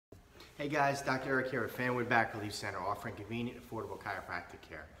Hey guys, Dr. Eric here at Fanwood Back Relief Center, offering convenient, affordable chiropractic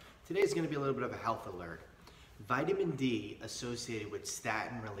care. Today is going to be a little bit of a health alert. Vitamin D associated with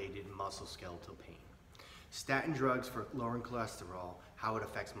statin-related musculoskeletal pain. Statin drugs for lowering cholesterol, how it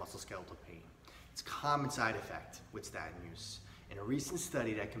affects musculoskeletal pain. It's a common side effect with statin use. In a recent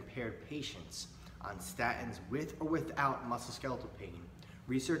study that compared patients on statins with or without musculoskeletal pain,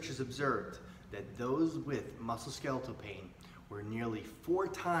 researchers observed that those with musculoskeletal pain were nearly 4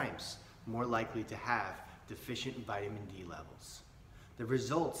 times more likely to have deficient vitamin D levels. The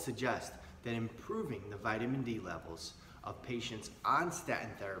results suggest that improving the vitamin D levels of patients on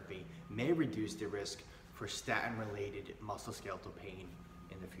statin therapy may reduce the risk for statin-related musculoskeletal pain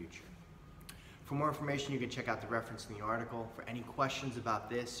in the future. For more information, you can check out the reference in the article. For any questions about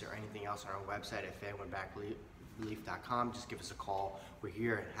this or anything else on our website at fanwoodbackrelief.com, just give us a call. We're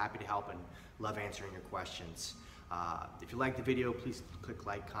here and happy to help and love answering your questions. If you like the video, please click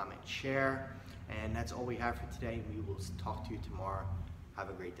like, comment, share. And that's all we have for today. We will talk to you tomorrow. Have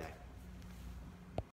a great day.